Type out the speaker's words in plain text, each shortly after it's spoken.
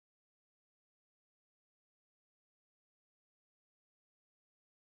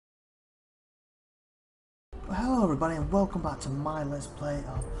Hello everybody and welcome back to my Let's Play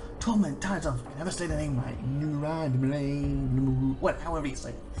of Torment Tides of, I never say the name right, Numenera, however you say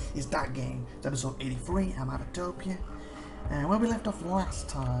it, it's that game. It's episode 83, I'm IVATOPIA, and where we left off last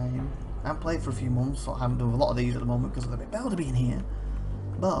time, I haven't played for a few months, so I haven't done a lot of these at the moment because of the bit better being here,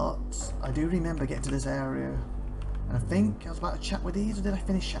 but I do remember getting to this area, and I think I was about to chat with these, or did I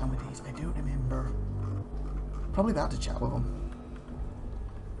finish chatting with these? I don't remember. Probably about to chat with them.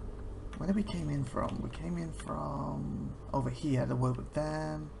 Where did we came in from? We came in from over here to work with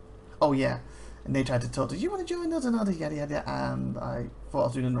them. Oh yeah, and they tried to talk. Did you want to join us? And yada yada. And I thought I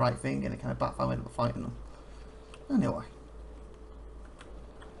was doing the right thing, and it kind of backfired with fighting them. Anyway,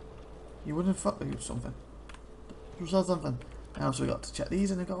 you wouldn't have thought you something. You saw something. And also we got to check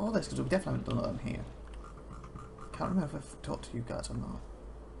these, and I got all this because we definitely haven't done it on here. Can't remember if I've talked to you guys or not.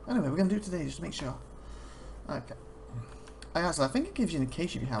 Anyway, we're gonna do it today just to make sure. Okay. I think it gives you an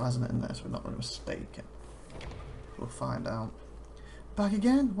indication if you have, hasn't it, in there, so we're not really mistaken. We'll find out. Back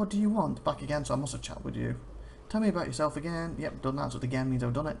again? What do you want? Back again, so I must have chatted with you. Tell me about yourself again. Yep, done that, so the again means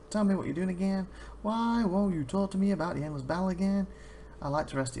I've done it. Tell me what you're doing again. Why won't you talk to me about the endless battle again? I like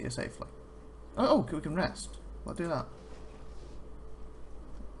to rest here safely. Oh, we can rest. Let's do that.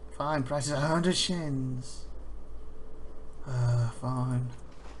 Fine, price is 100 shins. Fine.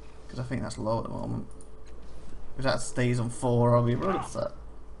 Because I think that's low at the moment. If that stays on 4, I'll be really upset.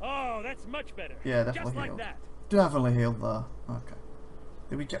 Oh, that's much better. Yeah, definitely just healed. like that. Definitely healed there. Okay.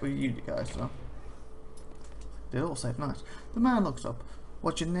 Did we check with you guys though? Did all safe, nice. The man looks up.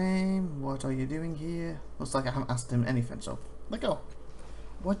 What's your name? What are you doing here? Looks like I haven't asked him anything, so let go.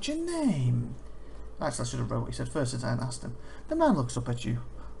 What's your name? Actually, I should have wrote what he said first since I hadn't asked him. The man looks up at you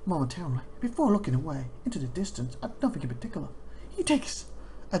momentarily, before looking away into the distance at nothing in particular. He takes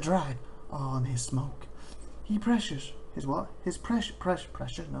a drag on his smoke. He pressures his what? His pressure?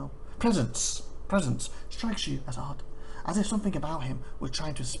 No. Presence strikes you as odd, as if something about him were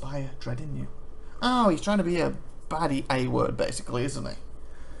trying to inspire dread in you. Oh, he's trying to be a baddie A-word, basically, isn't he?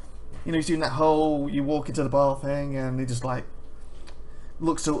 You know, he's doing that whole you walk into the bar thing, and he just like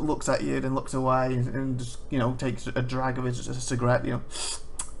looks at you, then looks away, and just takes a drag of his cigarette. You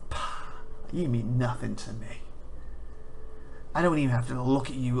mean nothing to me. I don't even have to look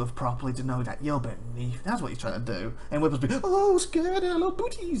at you properly to know that you're beneath. That's what he's trying to do. And Whipple's be, oh, scared, I love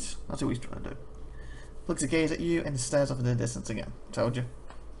booties. That's what he's trying to do. Looks a gaze at you and stares off into the distance again. Told you.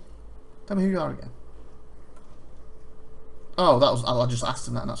 Tell me who you are again. Oh, I just asked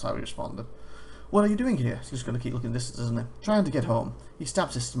him that and that's how he responded. What are you doing here? He's just going to keep looking at the distance, isn't he? Trying to get home. He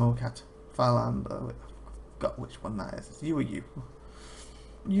stabs his smoke at Philander. Got which one that is. You or you?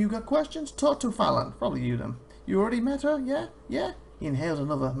 You got questions? Talk to Philander. Probably you then. You already met her? Yeah? Yeah? He inhales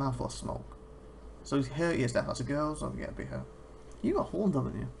another mouthful of smoke. So here he is, that's a girl, so yeah, be her. You got horns,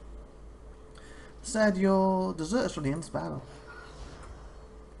 haven't you? Said you're deserters from the endless battle.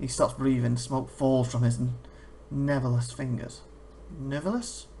 He stops breathing, smoke falls from his nerveless fingers.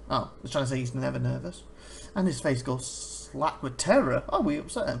 Nerveless? Oh, I was trying to say he's never nervous. And his face goes slack with terror. Oh, we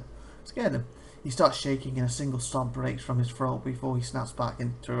upset him. Scared him. He starts shaking and a single sob breaks from his throat before he snaps back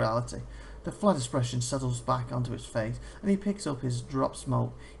into reality. The flat expression settles back onto his face, and he picks up his drop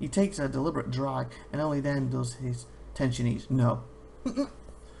smoke. He takes a deliberate drag, and only then does his tension ease. No.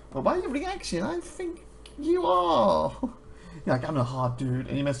 Well, by your reaction, I think you are. You're like, I'm a hard dude,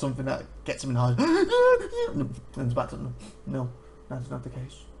 and you met something that gets him in hard. And it's back to no, that's not the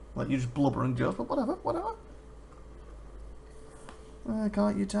case. Like, you just blubber and just, but whatever.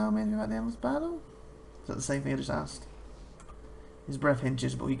 Can't you tell me anything about the endless battle? Is that the same thing I just asked? His breath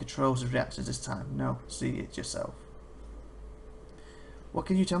hinges, but he controls his reactions this time. No, see it yourself. What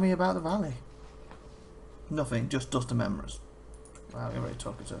can you tell me about the valley? Nothing, just dust and memories. Wow, you're very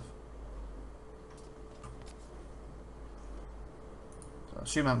talkative. So I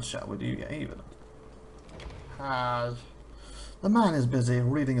assume I haven't chatted with you yet either. The man is busy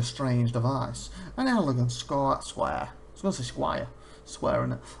reading a strange device. An elegant square. I was going to say square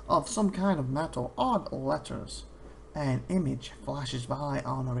in it. Of some kind of metal, odd letters. An image flashes by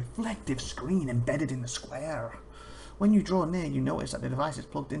on a reflective screen embedded in the square. When you draw near, you notice that the device is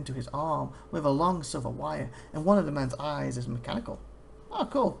plugged into his arm with a long silver wire, and one of the man's eyes is mechanical. Oh,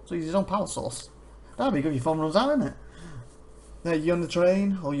 cool. So he's his own power source. That'd be good if your phone runs out, isn't it? You're on the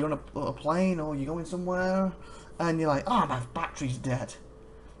train, or you're on a plane, or you're going somewhere, and you're like, oh, my battery's dead.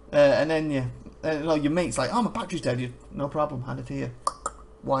 And then your mate's like, oh, my battery's dead. No problem, hand it here.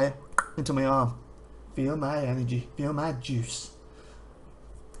 Wire into my arm. Feel my energy, feel my juice.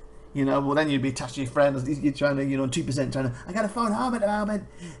 Well, then you'd be attached to your friend. You're trying to, 2% trying to, I got a phone home at the moment.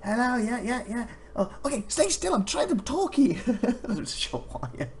 Hello, yeah. Oh, okay, stay still, I'm trying to talk here. It's a short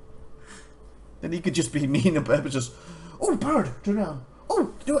wire. Then he could just be mean about it, just, oh, bird, turn around.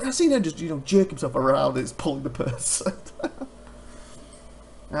 Oh, you know, I seen him just, you know, jerk himself around. It's pulling the purse.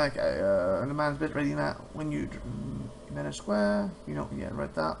 Okay, the man's bit ready now. When you in a square, you know, yeah,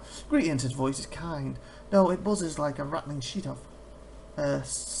 read that. Greetings, his voice is kind, though it buzzes like a rattling sheet of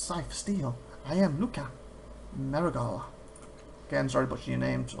Sci-fi steel. I am Luca Marigola. Again, sorry butchering your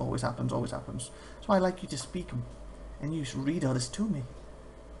names. Always happens, always happens. So I like you to speak them, and you read all this to me.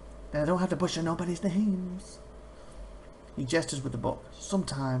 Then I don't have to butcher nobody's names. He gestures with the book.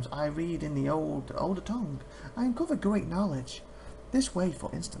 Sometimes I read in the older tongue. I uncover great knowledge. This way, for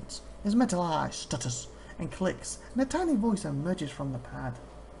instance, his metal eye stutters and clicks, and a tiny voice emerges from the pad.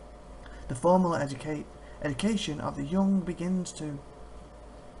 The formal education of the young begins in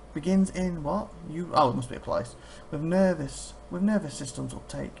what? It must be a place. With nervous systems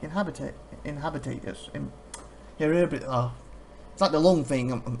uptake, it's like the lung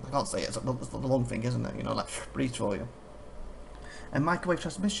thing. I can't say it. It's like the lung thing, isn't it? You know, like breathes for you. And microwave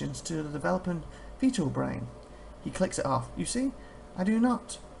transmissions to the developing fetal brain. He clicks it off. You see, I do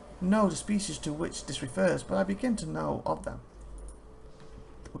not know the species to which this refers, but I begin to know of them.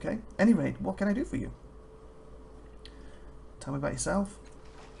 Okay. Any rate, what can I do for you? Tell me about yourself.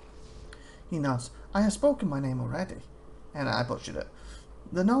 He nods. I have spoken my name already, and I butchered it.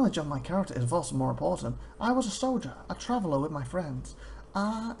 The knowledge of my character is also more important. I was a soldier, a traveller with my friends.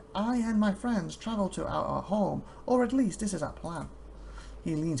 I and my friends travel to our home, or at least this is our plan.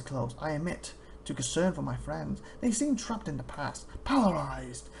 He leans close. I admit to concern for my friends. They seem trapped in the past,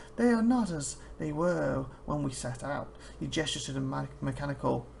 paralyzed. They are not as they were when we set out. He gestures to the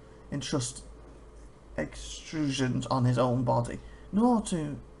mechanical extrusions on his own body. Nor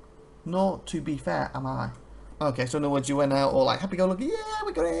to be fair, am I. Okay, so in other words, you went out all like happy-go-lucky, yeah,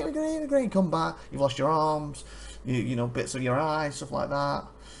 we're great, come back, you've lost your arms, you know, bits of your eyes, stuff like that.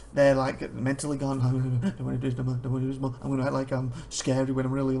 They're like mentally gone, don't want to do this, I'm going to act like I'm scary when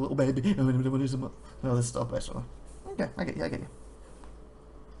I'm really a little baby, don't want to do this, all this stuff, basically. Okay, I get you.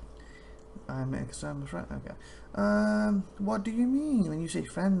 I make a sound friend, okay. What do you mean when you say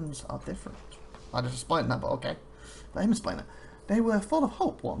friends are different? I just explained that, but okay. Let him explain it. They were full of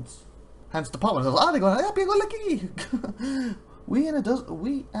hope once. Hence the department was like, they're going, happy go lucky. We and a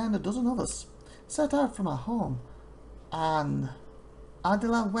dozen others set out from our home and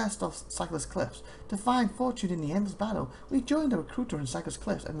Adela west of Cyclist Cliffs to find fortune in the endless battle. We joined a recruiter in Cyclist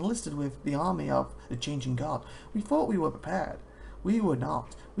Cliffs and enlisted with the army of the changing god. We thought we were prepared. We were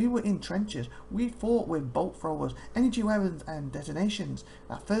not. We were in trenches. We fought with bolt throwers, energy weapons and detonations.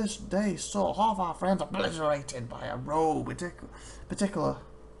 That first day saw half our friends obliterated by a rogue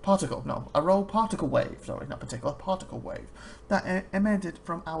particle wave, that emanated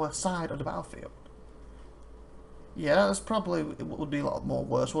from our side of the battlefield. Yeah, that's probably, it would be a lot more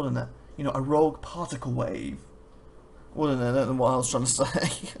worse, wouldn't it? You know, a rogue particle wave, wouldn't it? I don't know what I was trying to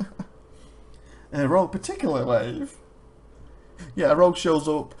say. A rogue particular wave. Yeah, a rogue shows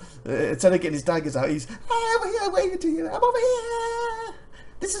up, instead of getting his daggers out, he's, hey, I'm here waving to you, I'm over here!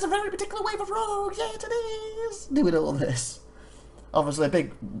 This is a very particular wave of rogues, yeah, it is! Doing all this. Obviously, a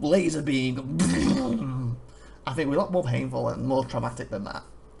big laser beam. I think we're a lot more painful and more traumatic than that.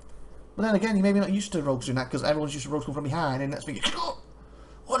 But then again, you may be not used to rogues doing that because everyone's used to rogues coming from behind, and that's thinking, oh,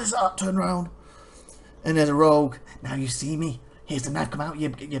 what is that? Turn around. And there's a rogue. Now you see me. Here's the knife come out.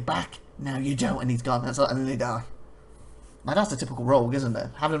 You're back. Now you don't, and he's gone. And then they die. Now that's the typical rogue, isn't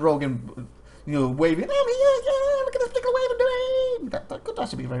it? Having a rogue in, you know, waving, I'm here, yeah, look at this particular wave I'm doing. That could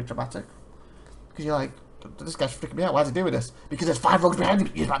actually be very traumatic. Because you're like, this guy's freaking me out. Why is he doing this? Because there's 5 rogues behind him.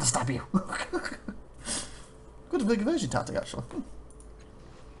 He's about to stab you. Good diversion tactic, actually.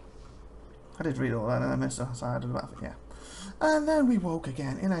 I did read all that and I missed the side of the bathroom, yeah. And then we woke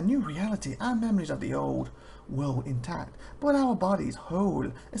again in a new reality. Our memories of the old world intact, but our bodies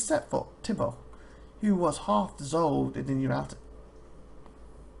whole, except for Tibbo, who was half dissolved in the new reality.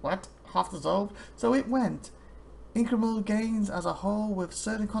 What? Half dissolved? So it went. Incremental gains as a whole with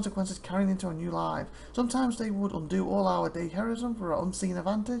certain consequences carrying into a new life. Sometimes they would undo all our day heroism for an unseen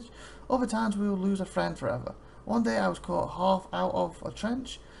advantage. Other times we will lose a friend forever. One day I was caught half out of a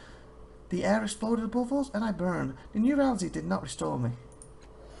trench. The air exploded above us and I burned. The new reality did not restore me.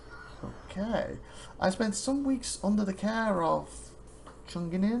 Okay. I spent some weeks under the care of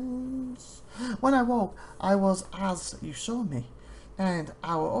Chunginins. When I woke, I was as you saw me. And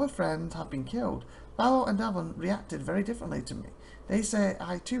our other friends have been killed. Valor and Davon reacted very differently to me. They say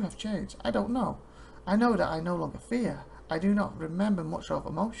I too have changed. I don't know. I know that I no longer fear. I do not remember much of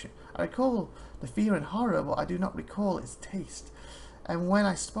emotion. I recall the fear and horror, but I do not recall its taste. and when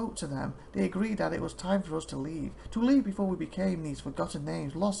I spoke to them, they agreed that it was time for us to leave. To leave before we became these forgotten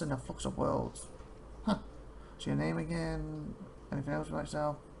names, lost in a flux of worlds. Huh. So your name again? Anything else about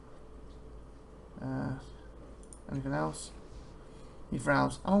yourself? Anything else? He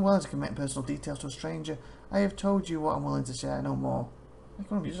frowns. I'm unwilling to commit personal details to a stranger. I have told you what I'm willing to share, no more. Hey,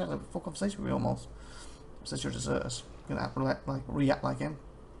 come on, you just had a full conversation with me almost. Since you're deserters. You're gonna react like him.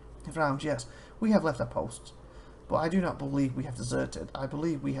 He frowns. Yes, we have left our posts. But I do not believe we have deserted. I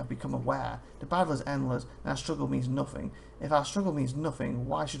believe we have become aware. The battle is endless, and our struggle means nothing. If our struggle means nothing,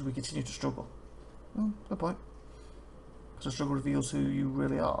 why should we continue to struggle? Good point. Because the struggle reveals who you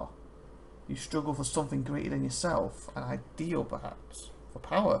really are. You struggle for something greater than yourself, an ideal perhaps, for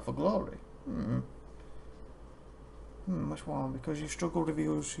power, for glory. Which one? Because you struggle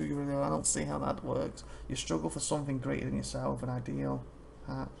reveals who you really are. I don't see how that works. You struggle for something greater than yourself, an ideal,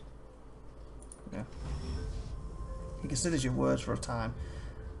 perhaps. Yeah. He considers your words for a time.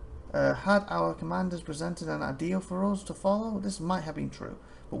 Had our commanders presented an ideal for us to follow, this might have been true.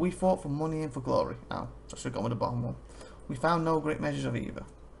 But we fought for money and for glory. Oh, I should have gone with the bottom one. We found no great measures of either.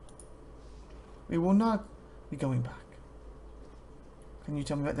 We will not be going back. Can you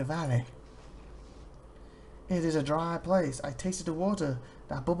tell me about the valley? It is a dry place. I tasted the water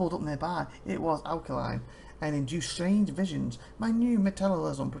that bubbled up nearby. It was alkaline and induced strange visions. My new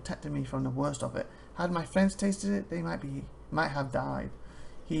metabolism protected me from the worst of it. Had my friends tasted it, they might have died.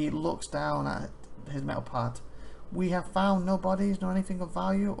 He looks down at his metal part. We have found no bodies nor anything of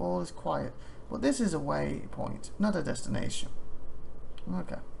value. All is quiet. But this is a waypoint, not a destination.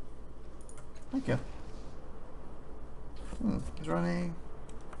 Okay. Thank you. Is there any...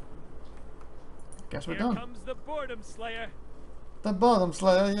 Guess we're done. Here comes the Boredom Slayer. The Boredom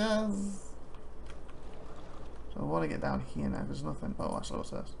Slayer, yes. So I want to get down here now. There's nothing. Oh, actually, what's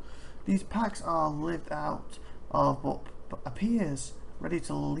this? These packs are lived out of but appears ready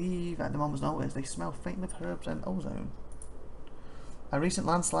to leave at the moment's notice. They smell faintly of herbs and ozone. A recent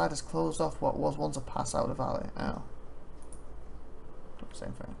landslide has closed off what was once a pass out of the valley. Oh.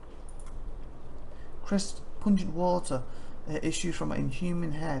 Same thing. Crisp, pungent water issues from an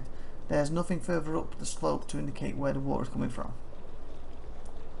inhuman head. There's nothing further up the slope to indicate where the water is coming from.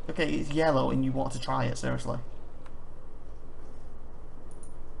 Okay, it's yellow and you want to try it, seriously.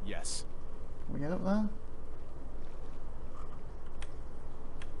 Yes. Can we get up there?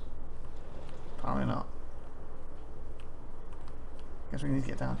 Apparently not. Guess we need to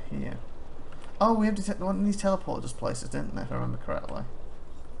get down here. Oh, we have to one of these teleported us places, didn't they, if I remember correctly?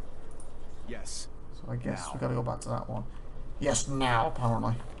 Yes. So I guess we've got to go back to that one. Yes, now,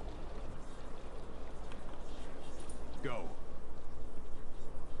 apparently. Go.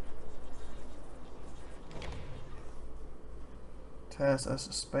 Test as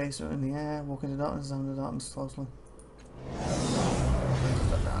a spacer in the air, walk in the darkness, examine the darkness closely.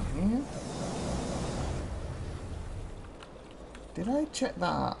 Step down here. Did I check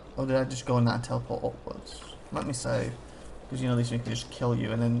that? Or did I just go in that and teleport upwards? Let me save. Because you know these things can just kill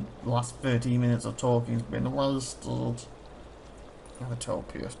you and then the last 30 minutes of talking has been wasted.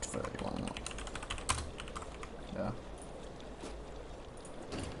 IVATOPIA 31. Yeah.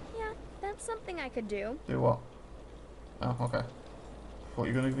 Yeah, that's something I could do. Do what? Oh, okay. Thought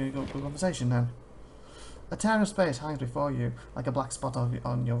you were going to be a good conversation then. A tear of space hangs before you, like a black spot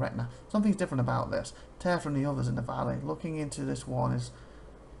on your retina. Something's different about this. Tear from the others in the valley. Looking into this one is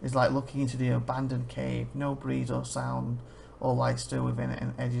like looking into the abandoned cave. No breeze or sound or light still within it,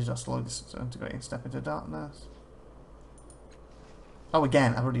 and edges are slowly disintegrating. Step into darkness. Oh,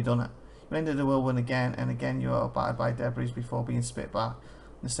 again, I've already done it. You entered the whirlwind again, and again you are battered by debris before being spit back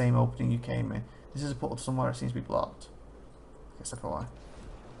in the same opening you came in. This is a portal somewhere it seems to be blocked. Guess that's why.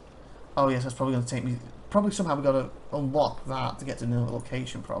 Oh yes, that's probably going to take me... Probably somehow we've got to unlock that to get to the new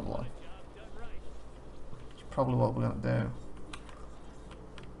location, probably. Which is probably what we're going to do.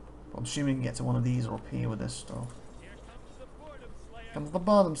 But I'm assuming we can get to one of these or up here with this stuff. Here comes the Boredom Slayer. Comes the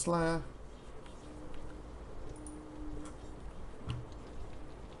Boredom Slayer.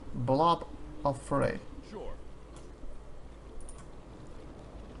 Blob of Fray. Sure.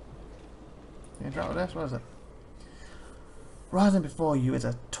 Can you interact with this? What is it? Rising before you is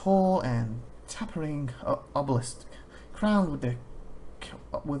a tall and tapering obelisk, crowned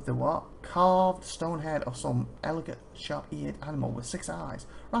with the what? Carved stone head of some elegant, sharp-eared animal with 6 eyes.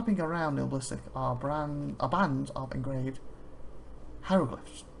 Wrapping around the obelisk are bands of engraved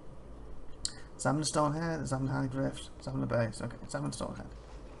hieroglyphs. Examine the stone head, examine the hieroglyphs, examine the base. Okay, examine the stone head.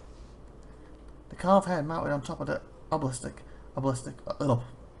 The carved head mounted on top of the obelisk,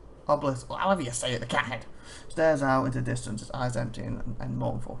 however you say it, the cat head, stares out into the distance, its eyes empty and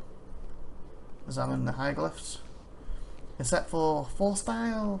mournful. Examine the hieroglyphs. except for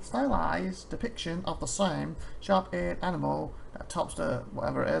stylized depiction of the same sharp-eared animal that tops the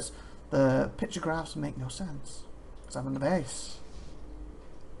whatever it is. The pictographs make no sense. Except on the base.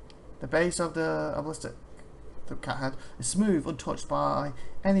 The base of the obelisk, the cat head, is smooth, untouched by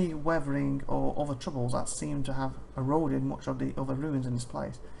any weathering or other troubles that seem to have eroded much of the other ruins in this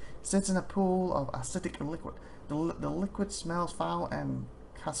place. It sits in a pool of acidic liquid. The liquid smells foul and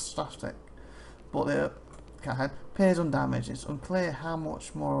catastrophic, but the cat head appears undamaged. It's unclear how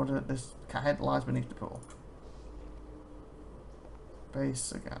much more of this cat head lies beneath the pool.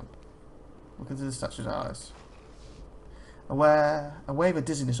 Base again. Look into the statue's eyes. A wave of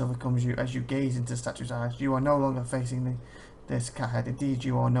dizziness overcomes you as you gaze into the statue's eyes. You are no longer facing this cat head. Indeed,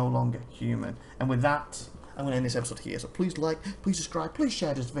 you are no longer human. And with that, I'm going to end this episode here. So please like, please subscribe, please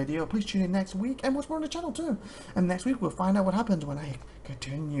share this video. Please tune in next week and watch more on the channel too. And next week we'll find out what happens when I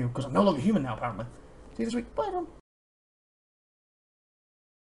continue. Because I'm no longer human now, apparently. See you this week. Bye, everyone.